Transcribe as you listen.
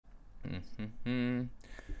Mm-hmm.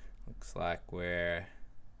 Looks like we're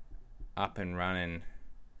up and running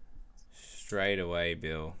straight away,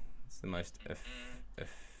 Bill. It's the most...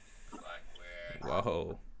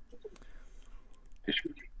 Whoa.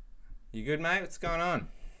 You good, mate? What's going on?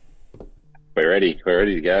 We're ready. We're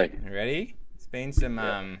ready to go. You ready? It's been some...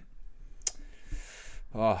 I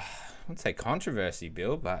wouldn't say controversy,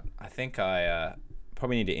 Bill, but I think I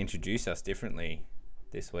probably need to introduce us differently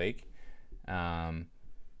this week.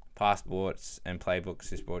 Passports and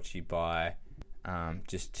Playbooks is brought to you by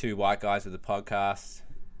just two white guys with a podcast.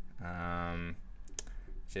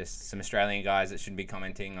 Just some Australian guys that shouldn't be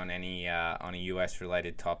commenting on any US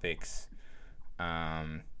related topics.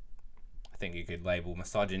 I think you could label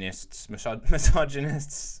misogynists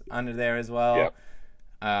under there as well. Yep.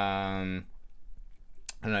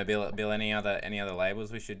 I don't know, Bill. Any other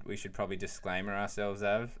labels we should probably disclaimer ourselves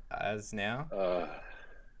as now. I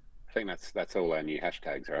think that's all our new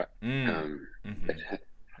hashtags, right?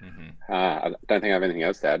 I don't think I have anything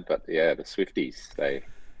else to add, but yeah, the Swifties they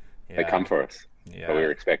come for us. Yeah, but we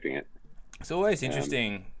were expecting it. It's always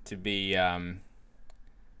interesting to be,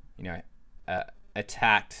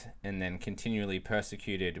 attacked and then continually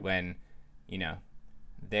persecuted when,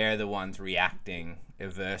 they're the ones reacting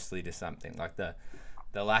adversely to something. Like the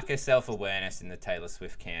lack of self-awareness in the Taylor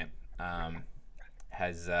Swift camp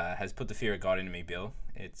has put the fear of God into me, Bill.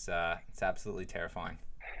 It's absolutely terrifying.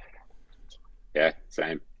 Yeah,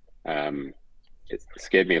 same. It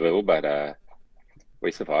scared me a little, but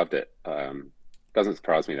we survived it. Doesn't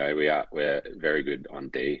surprise me though. We're very good on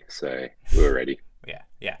D, so we were ready.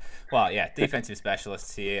 Yeah. Well, yeah, defensive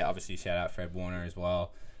specialists here. Obviously, shout out Fred Warner as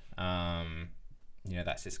well.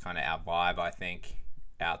 That's just kind of our vibe, I think,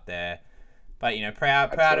 out there. But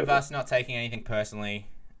proud of us not taking anything personally,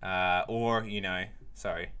 or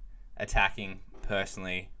attacking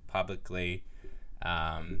personally, publicly.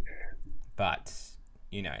 But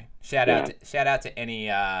shout out to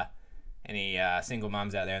any single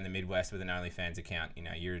mums out there in the Midwest with an OnlyFans account.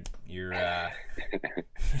 You're an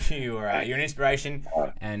inspiration,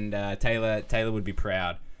 and Taylor would be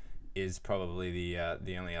proud. Is probably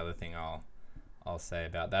the only other thing I'll say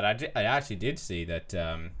about that. I actually did see that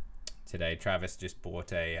today Travis just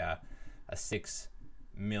bought a $6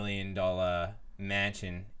 million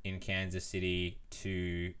mansion in Kansas City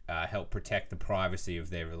to help protect the privacy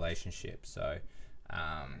of their relationship. So.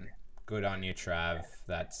 Good on you, Trav.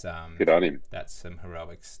 That's good on him. That's some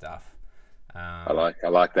heroic stuff. I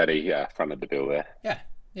like that he fronted the bill there.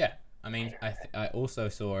 Yeah. I mean, I also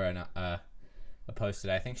saw a post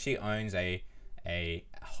today. I think she owns a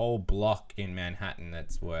whole block in Manhattan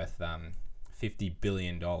that's worth $50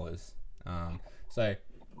 billion. So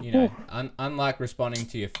unlike responding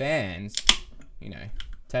to your fans,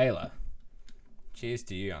 Taylor, cheers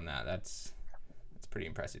to you on that. That's pretty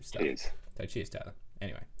impressive stuff. Cheers. So cheers, Taylor.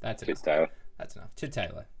 Anyway, that's cheers, enough. Taylor. That's enough. To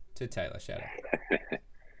Taylor, shout out.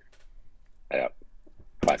 Yeah,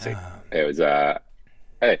 classic. It was it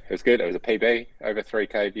was good. It was a PB, over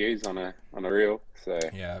 3K views on a reel. So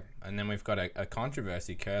yeah, and then we've got a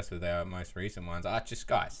controversy curse with our most recent ones.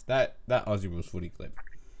 Guys, that Aussie Rules footy clip.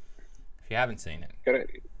 If you haven't seen it, got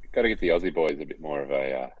to give the Aussie boys a bit more of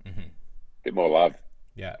a bit more love.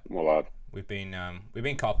 Yeah, more love. We've been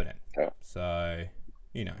copping it. Yeah. So.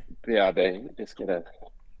 Yeah, they just get a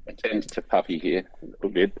tend to puppy here a little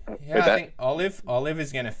bit. Yeah, I think Olive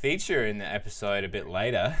is going to feature in the episode a bit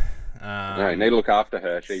later. No, you need to look after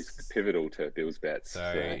her. She's pivotal to Bill's bets.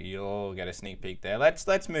 So you'll get a sneak peek there.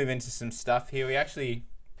 Let's move into some stuff here. We actually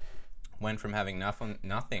went from having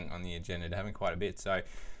nothing on the agenda to having quite a bit. So,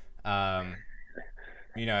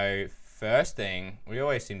 first thing, we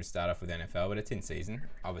always seem to start off with NFL, but it's in season.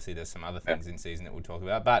 Obviously, there's some other things in season that we'll talk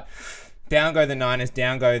about. But down go the Niners,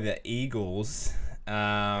 down go the Eagles.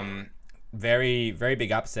 Very, very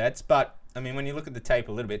big upsets. But, I mean, when you look at the tape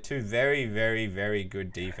a little bit, two very, very, very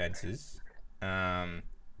good defenses. And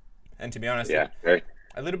to be honest, a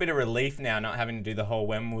little bit of relief now not having to do the whole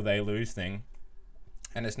when will they lose thing.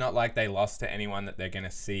 And it's not like they lost to anyone that they're going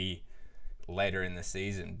to see later in the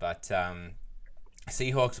season. But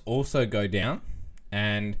Seahawks also go down.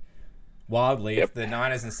 And wildly, if the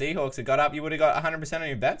Niners and Seahawks had got up, you would have got 100% on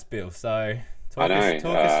your bets, Bill. So talk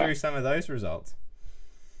us through some of those results.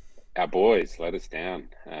 Our boys let us down.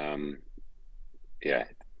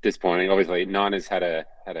 Disappointing. Obviously, Niners had a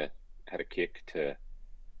kick to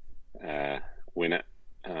win it.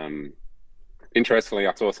 Interestingly,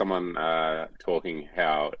 I saw someone talking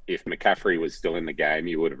how if McCaffrey was still in the game,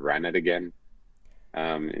 you would have ran it again.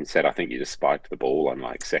 Instead, I think you just spiked the ball on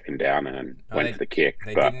like second down and went for the kick.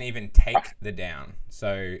 They didn't even take the down,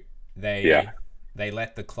 so they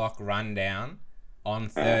let the clock run down on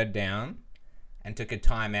third down and took a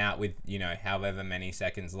timeout with, however many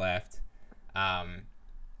seconds left. I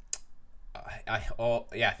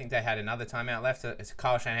think they had another timeout left. So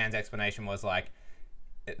Kyle Shanahan's explanation was like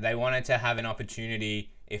they wanted to have an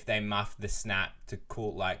opportunity if they muffed the snap to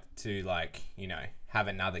have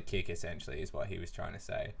another kick. Essentially, is what he was trying to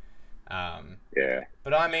say.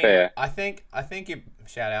 But I mean, fair. I think you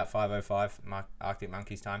shout out 505 Arctic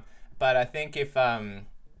Monkeys time. But I think if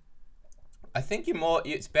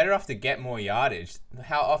it's better off to get more yardage.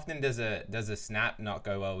 How often does a snap not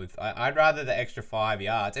go well with? I'd rather the extra 5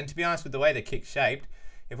 yards. And to be honest, with the way the kick's shaped,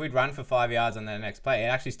 if we'd run for 5 yards on the next play, it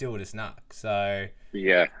actually still would have snuck. So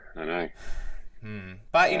yeah, I know.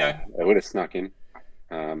 But it would have snuck in.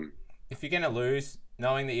 If you're gonna lose,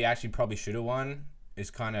 knowing that you actually probably should have won is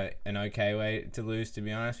kind of an okay way to lose. To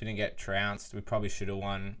be honest, we didn't get trounced. We probably should have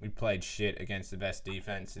won. We played shit against the best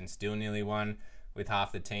defense and still nearly won with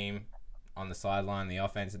half the team on the sideline, the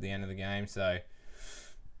offense at the end of the game. So,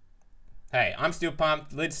 hey, I'm still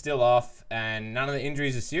pumped. Lid's still off, and none of the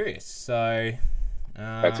injuries are serious. So,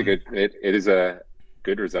 that's a good. It is a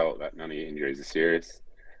good result that none of your injuries are serious.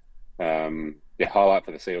 Highlight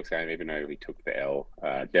for the Seahawks game, even though we took the L,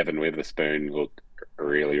 Devin Witherspoon looked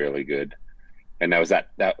really, really good. And there was that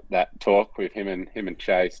talk with him and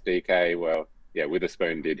Chase, DK. Well, yeah,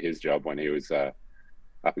 Witherspoon did his job when he was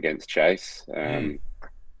up against Chase. And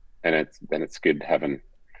it's good having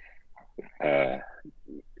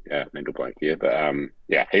mental blank here. But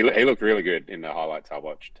he looked really good in the highlights I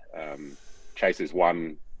watched. Chase's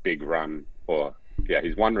one big run,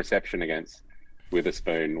 his one reception against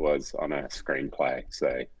Witherspoon was on a screenplay.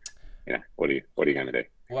 So, what are you going to do?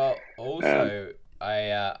 Well, also,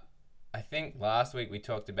 I think last week we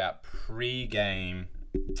talked about pre-game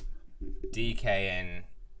DK and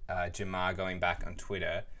Jamar going back on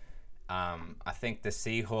Twitter. I think the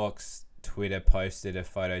Seahawks Twitter posted a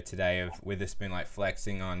photo today of Witherspoon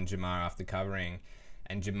flexing on Jamar after covering,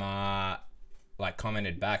 and Jamar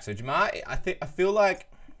commented back. So Jamar, I feel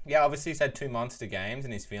like obviously he's had 2 monster games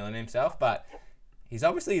and he's feeling himself, but he's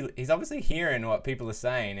obviously hearing what people are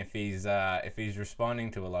saying if he's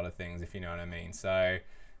responding to a lot of things, if you know what I mean. So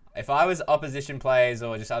if I was opposition players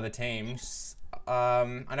or just other teams,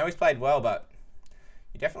 I know he's played well, but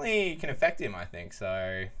you definitely can affect him, I think.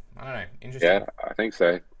 So I don't know. Interesting. Yeah, I think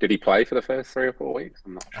so. Did he play for the first 3 or 4 weeks?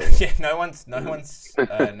 I'm not sure. Yeah, no one's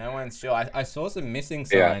sure. I saw some missing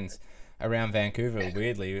signs around Vancouver.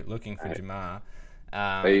 Weirdly, looking for Jamar.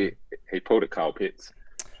 He pulled at Kyle Pitts.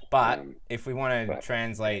 But if we want to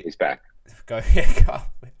translate, he's back. Kyle.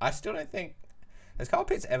 I still don't think has Kyle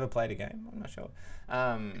Pitts ever played a game. I'm not sure.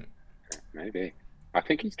 Maybe. I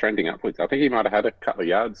think he's trending upwards. I think he might have had a couple of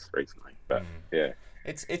yards recently. But yeah.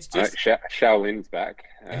 It's just Shaolin's back.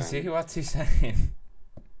 Is he? What's he saying?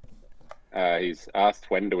 He's asked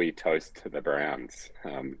when do we toast to the Browns.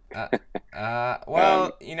 Well,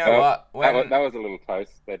 you know what? That was a little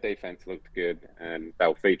toast. Their defense looked good, and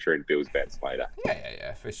they'll feature in Bill's bets later.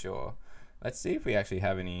 Yeah, for sure. Let's see if we actually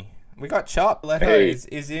have any. We got Chop.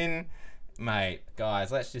 Is in, mate.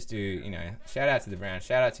 Guys, let's just do. Shout out to the Browns.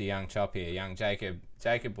 Shout out to young Chop here, young Jacob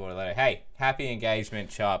Bordelotto. Hey, happy engagement,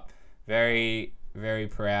 Chop. Very, very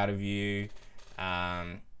proud of you.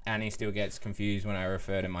 Annie still gets confused when I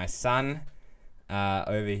refer to my son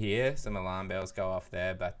over here. Some alarm bells go off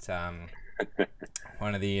there, but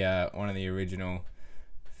one of the original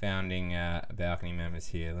founding balcony members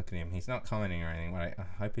here. Look at him. He's not commenting or anything. But I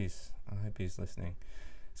hope he's listening.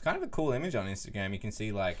 It's kind of a cool image on Instagram. You can see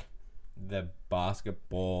the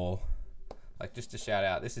basketball. Just to shout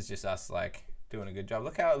out, this is just us doing a good job.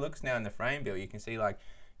 Look how it looks now in the frame, Bill. You can see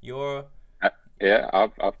your. Yeah,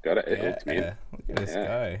 I've got it. It looks good. Look at us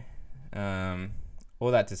go. All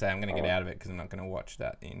that to say, I'm going to get out of it because I'm not going to watch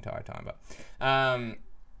that the entire time. But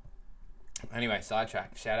anyway,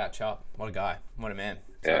 sidetrack. Shout out Chop. What a guy. What a man.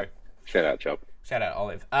 Yeah. Shout out Chop. Shout out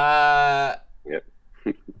Olive. Yep.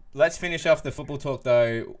 Let's finish off the football talk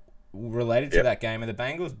though, related to that game. Are the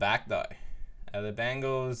Bengals back though? Are the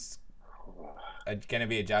Bengals going to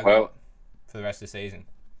be a juggernaut for the rest of the season?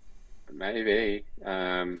 Maybe.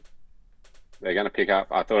 They're going to pick up.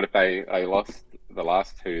 I thought if they lost the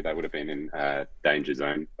last 2, they would have been in danger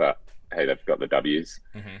zone. But hey, they've got the W's.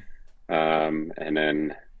 Mm-hmm. And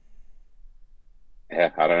then,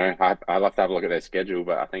 I don't know. I'll have to have a look at their schedule,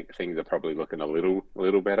 but I think things are probably looking a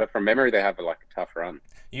little better. From memory, they have a tough run.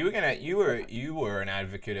 You were an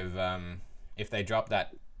advocate of if they drop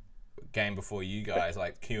that game before you guys,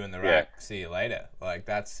 Q in the rack, see you later.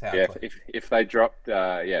 That's how. Yeah, if they dropped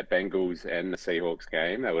Bengals and the Seahawks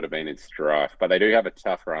game, they would have been in strife. But they do have a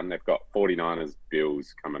tough run. They've got 49ers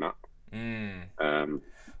Bills coming up.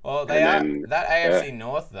 Well, they are that AFC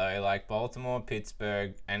North though, like Baltimore,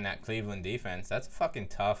 Pittsburgh, and that Cleveland defense. That's a fucking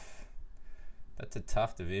tough. That's a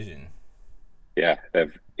tough division. Yeah,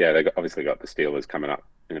 they've obviously got the Steelers coming up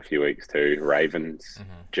in a few weeks too. Ravens,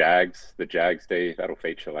 Jags, the Jags D that'll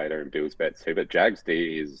feature later in Bills bets too. But Jags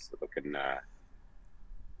D is looking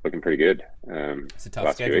pretty good. It's a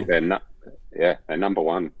tough schedule. They're number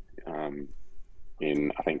one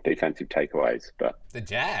in I think defensive takeaways. But the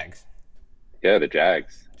Jags. Yeah, the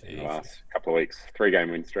Jags in the last couple of weeks,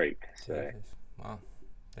 3-game win streak. So wow,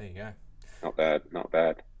 there you go. Not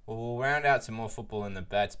bad. Well, we'll round out some more football in the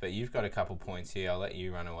bets, but you've got a couple points here. I'll let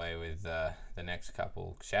you run away with the next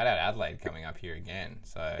couple. Shout out Adelaide coming up here again.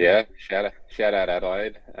 So yeah, shout out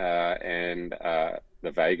Adelaide and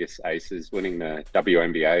the Vegas Aces winning the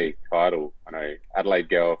WNBA title. I know Adelaide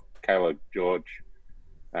girl Kayla George.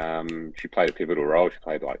 She played a pivotal role. She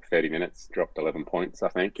played like 30 minutes, dropped 11 points, I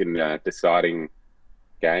think, in a deciding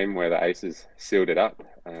game where the Aces sealed it up.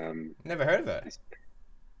 Never heard of her.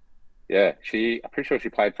 Yeah, I'm pretty sure she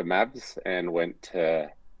played for Mavs and went to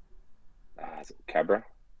Cabra.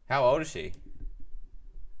 How old is she?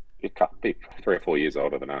 It could be 3 or 4 years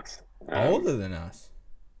older than us. Older than us?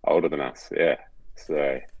 Older than us, yeah.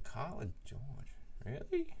 So Carla George,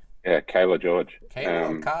 really? Yeah, Kayla George.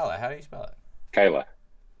 Kayla or Carla? How do you spell it? Kayla.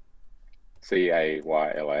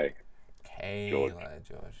 Cayla. Kayla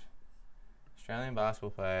George. Australian basketball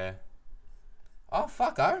player. Oh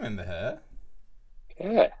fuck! I remember her.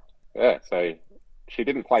 Yeah. So she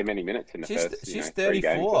didn't play many minutes in the first. She's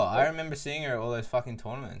 34. I remember seeing her at all those fucking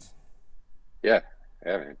tournaments. Yeah,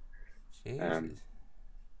 man. Jesus.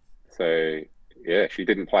 So yeah, she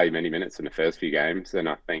didn't play many minutes in the first few games, and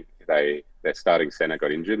I think their starting center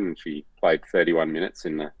got injured, and she played 31 minutes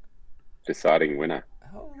in the deciding winner.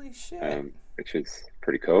 Holy shit! Which is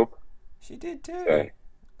pretty cool. She did too. So,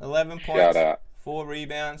 11 points, 4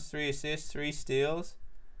 rebounds, 3 assists, 3 steals.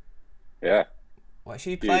 Yeah. Well,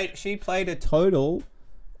 she played a total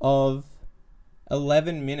of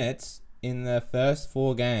 11 minutes in the first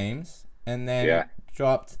 4 games, and then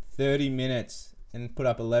dropped 30 minutes and put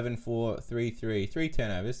up 11, 4, 3, 3. 3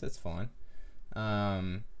 turnovers. That's fine.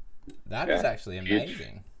 That is actually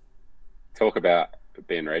amazing. Talk about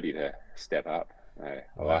being ready to step up. I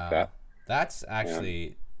like that. That's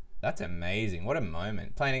actually that's amazing. What a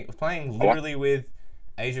moment. Playing literally with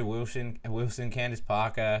Asia Wilson, Candace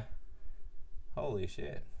Parker. Holy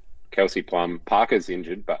shit. Kelsey Plum. Parker's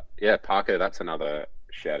injured, but yeah, Parker, that's another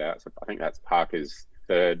shout out. So I think that's Parker's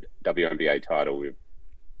 3rd WNBA title with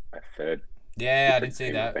a 3rd. Yeah, I did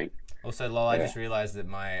see that. Also, lol, I just realized that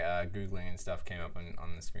my Googling and stuff came up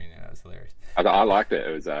on the screen there. That was hilarious. I liked it.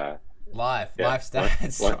 It was live stats.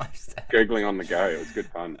 Live stats. Googling on the go. It was good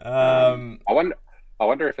fun. I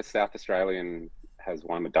wonder if a South Australian has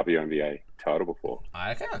won the WNBA title before.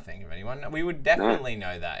 I can't think of anyone. We would definitely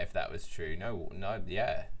know that if that was true. No,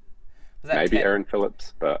 yeah. Maybe Erin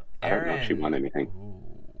Phillips, but I don't know if she won anything. Ooh,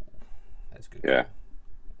 that's good. Yeah.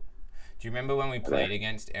 Do you remember when we played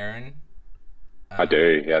against Erin? I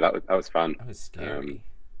do. Yeah, that was fun. That was scary.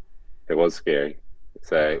 It was scary.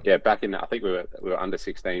 So back in I think we were under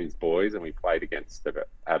 16s boys, and we played against the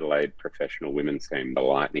Adelaide professional women's team, the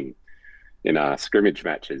Lightning, in scrimmage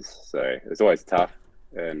matches. So it was always tough.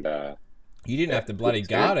 And you didn't have to bloody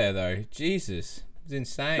guard her though. Jesus, it was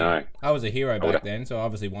insane. No. I was a hero back then, so I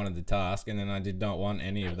obviously wanted the task, and then I did not want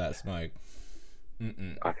any of that smoke.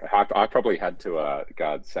 I probably had to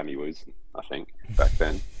guard Sammy Woos, I think, back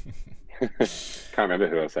then. Can't remember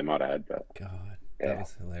who else they might have had, but God, that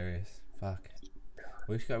was hilarious. Fuck.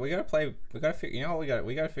 We gotta play. We gotta figure. You know what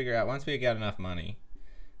we gotta figure out. Once we get enough money,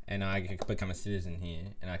 and I can become a citizen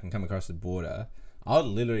here, and I can come across the border, I'll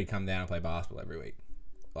literally come down and play basketball every week.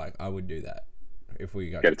 Like I would do that if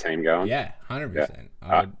we got get a team going. Yeah, 100%.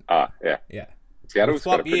 Yeah. Seattle's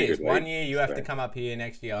swap got a pretty years. good One league, year you have to come up here.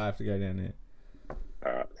 Next year I have to go down there.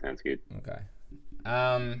 All right, sounds good. Okay.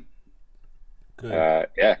 Good.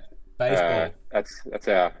 Yeah. Baseball. That's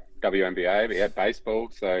our WNBA, but yeah, baseball.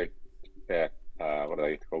 So yeah, what do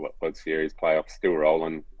they call it? World Series playoffs still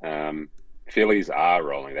rolling. Phillies are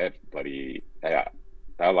rolling. They're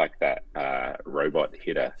like that robot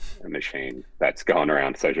hitter machine that's going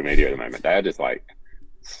around social media at the moment. They're just like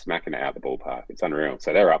smacking it out the ballpark. It's unreal.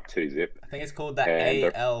 So they're up 2-0. I think it's called the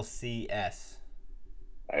ALCS.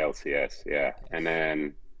 ALCS, yeah. And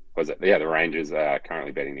then the Rangers are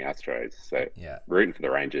currently betting the Astros. So rooting for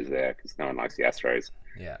the Rangers there because no one likes the Astros.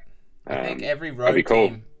 Yeah. I think every road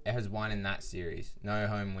team has won in that series. No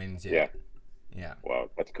home wins yet. Yeah. Well,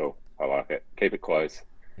 that's cool. I like it. Keep it close.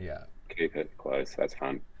 Yeah. Keep it close. That's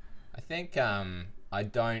fun. I think I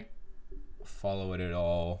don't follow it at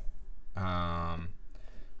all.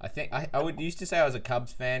 I I think I would used to say I was a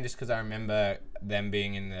Cubs fan just because I remember them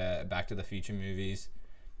being in the Back to the Future movies,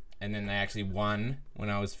 and then they actually won when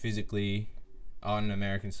I was physically on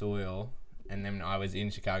American soil, and then I was in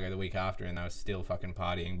Chicago the week after, and I was still fucking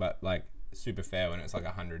partying, but like super fair when it's like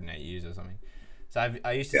 108 years or something. So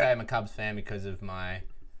I used to say I'm a Cubs fan because of my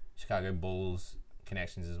Chicago Bulls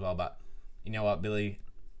connections as well. But you know what, Billy?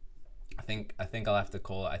 I think I'll have to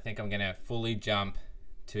call it. I think I'm gonna fully jump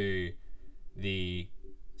to the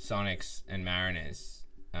Sonics and Mariners.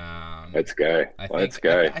 Let's go. Let's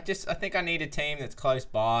go. I think I need a team that's close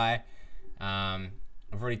by. I've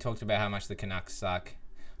already talked about how much the Canucks suck.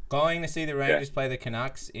 Going to see the Rangers play the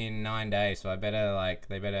Canucks in 9 days, so they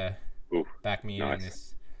better back me in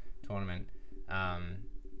this tournament.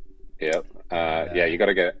 You got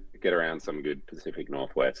to get around some good Pacific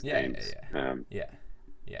Northwest teams.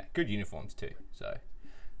 Yeah. Good uniforms too. So,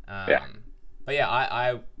 but yeah,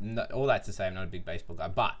 I all that to say, I'm not a big baseball guy,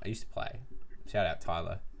 but I used to play. Shout out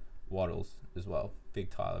Tyler Waddles as well. Big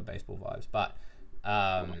Tyler baseball vibes. But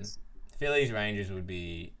Phillies Rangers would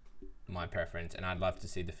be my preference, and I'd love to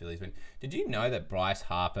see the Phillies win. Did you know that Bryce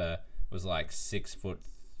Harper was like 6'4"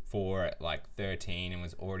 at like 13 and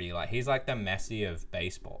was already like, he's like the Messi of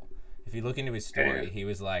baseball. If you look into his story, he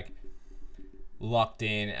was like locked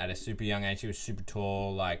in at a super young age. He was super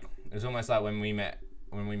tall. Like it was almost like when we met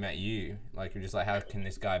you. Like you're just like, how can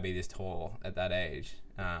this guy be this tall at that age?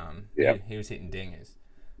 He was hitting dingers.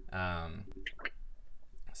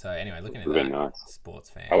 So anyway, looking at that, nice. Sports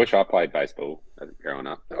fan. I wish I played baseball growing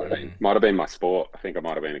up. Might have been my sport. I think I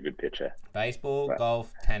might have been a good pitcher. Baseball,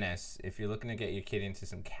 golf, tennis. If you're looking to get your kid into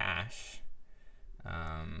some cash,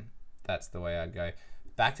 that's the way I'd go.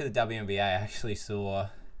 Back to the WNBA, I actually saw,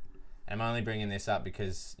 and I'm only bringing this up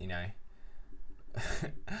because, you know,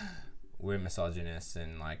 we're misogynists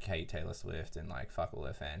and like hate Taylor Swift and like fuck all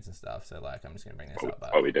their fans and stuff. So like, I'm just going to bring this up.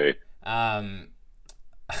 But, what we do.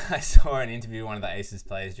 I saw an interview with one of the Aces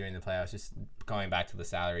players during the playoffs, just going back to the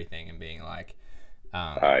salary thing and being like,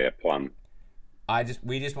 plum.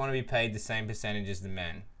 We just want to be paid the same percentage as the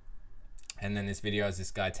men. And then this video is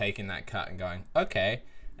this guy taking that cut and going, okay.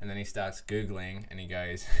 And then he starts Googling and he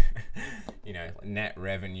goes, you know, net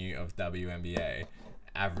revenue of WNBA,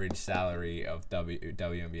 average salary of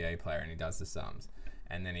WNBA player, and he does the sums.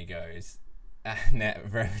 And then he goes, net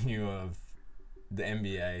revenue of the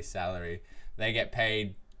NBA salary. They get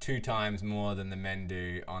paid 2 times more than the men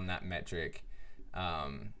do on that metric.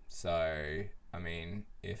 So, I mean,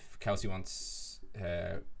 if Kelsey wants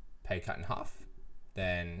her pay cut in half,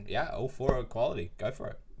 then yeah, all for equality. Go for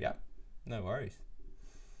it. Yeah, no worries.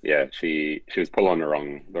 Yeah, she was pulling the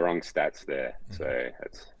wrong stats there, so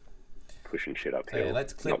that's pushing shit uphill. So yeah,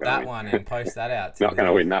 let's clip that one and post that out. Not going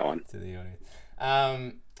to win that one to the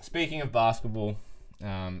audience. Speaking of basketball,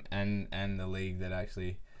 and the league that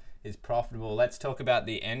actually is profitable, let's talk about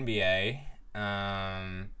the NBA.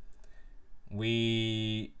 I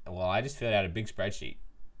just filled out a big spreadsheet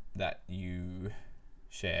that you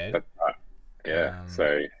shared. That's right. Yeah,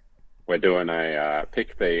 so we're doing a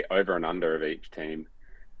pick the over and under of each team.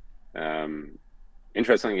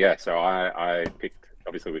 Interesting, yeah. So I picked.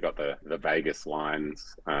 Obviously, we got the Vegas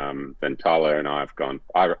lines. Then Tyler and I have gone.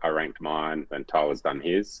 I ranked mine. Then Tyler's done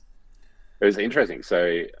his. It was interesting.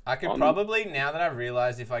 So I could probably, now that I've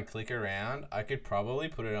realized, if I click around, I could probably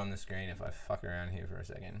put it on the screen if I fuck around here for a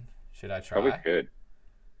second. Should I try? Probably could.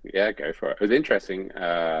 Yeah, go for it. It was interesting.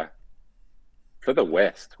 For the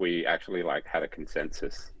West, we actually like had a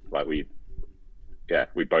consensus. Like we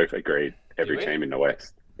both agreed. Every team in the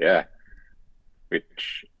West. Yeah.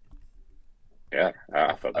 Which, I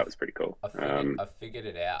thought that was pretty cool. I figured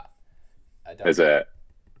it out. I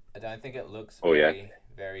don't think it looks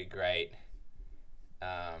very great.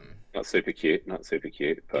 Not super cute.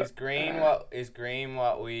 But, is green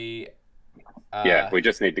what we? We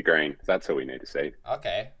just need the green. That's all we need to see.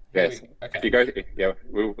 Okay. Yes. Okay. If you go,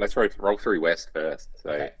 let's roll through West first. So.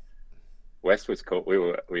 Okay. West was cool.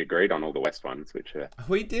 We agreed on all the West ones, which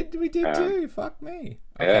we did too. Fuck me.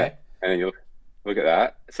 Okay. Yeah, and then you look at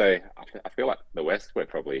that. So I feel like the West we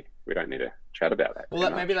don't need to chat about that. Well,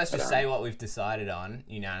 maybe let's just say what we've decided on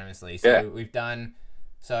unanimously. So we've done.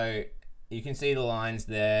 So you can see the lines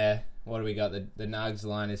there. What do we got? The Nugs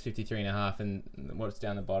line is 53.5, and what's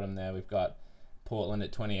down the bottom there? We've got Portland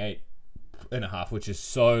at 28.5, which is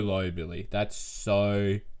so low, Billy. That's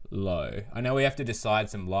so low. I know we have to decide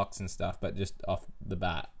some locks and stuff, but just off the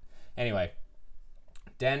bat. Anyway,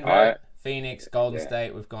 Denver, Phoenix, Golden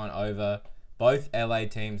State, we've gone over. Both LA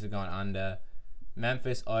teams have gone under.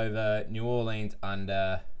 Memphis over. New Orleans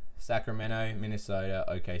under. Sacramento, Minnesota,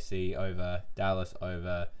 OKC over. Dallas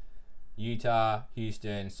over. Utah,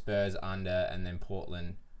 Houston, Spurs under. And then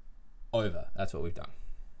Portland Over. That's what we've done.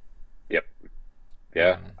 Yep.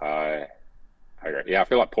 Yeah, I agree. Yeah, I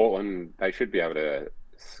feel like Portland, they should be able to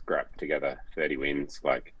scrap together 30 wins.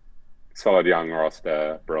 Like, solid young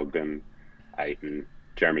roster, Brogdon, Ayton,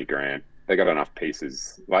 Jeremy Grant. They got enough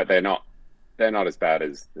pieces. Like, they're not as bad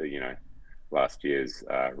as the last year's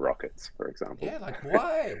Rockets, for example. Yeah, like,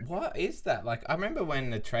 why? What is that? Like, I remember when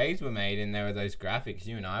the trades were made and there were those graphics,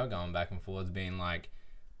 you and I were going back and forwards being like,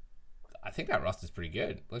 I think that roster's pretty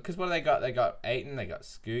good. Because what do they got? They got Ayton, they got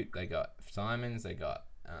Scoot, they got Simons, they got,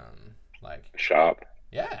 Sharp.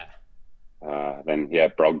 Yeah. Then,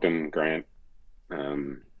 Brogdon, Grant,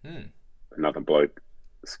 another bloke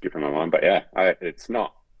skipping my mind. But, yeah, it's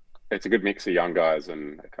a good mix of young guys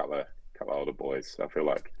and a couple of older boys. So I feel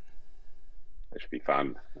like it should be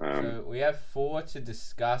fun. So we have 4 to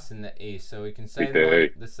discuss in the East. So we can say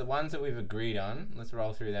the ones that we've agreed on. Let's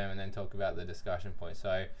roll through them and then talk about the discussion points.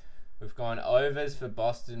 So we've gone overs for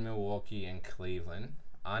Boston, Milwaukee, and Cleveland.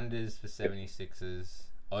 Unders for 76ers.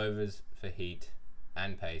 Overs for Heat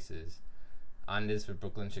and Pacers. Unders for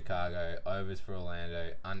Brooklyn, Chicago. Overs for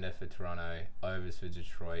Orlando. Under for Toronto. Overs for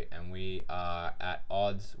Detroit. And we are at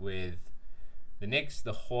odds with the Knicks,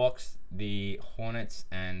 the Hawks, the Hornets,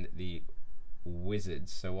 and the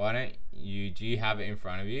Wizards. So why don't you... Do you have it in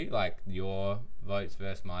front of you? Like your votes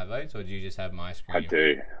versus my votes? Or do you just have my screen? I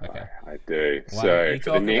do. Okay. I do. Why so you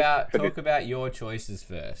talk about your choices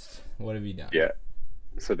first. What have you done? Yeah.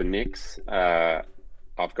 So the Knicks,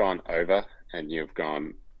 I've gone over and you've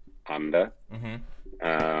gone under.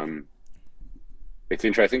 Mm-hmm. It's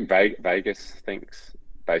interesting. Vegas thinks,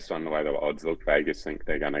 based on the way the odds look, Vegas think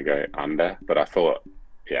they're going to go under. But I thought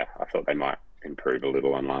they might improve a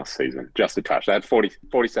little on last season. Just a touch. They had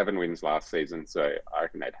 47 wins last season, so I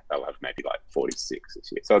reckon they'll have maybe like 46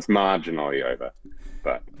 this year. So it's marginally over.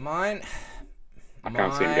 But I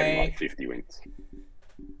can't see them getting like 50 wins.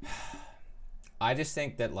 I just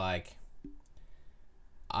think that like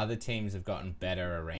other teams have gotten better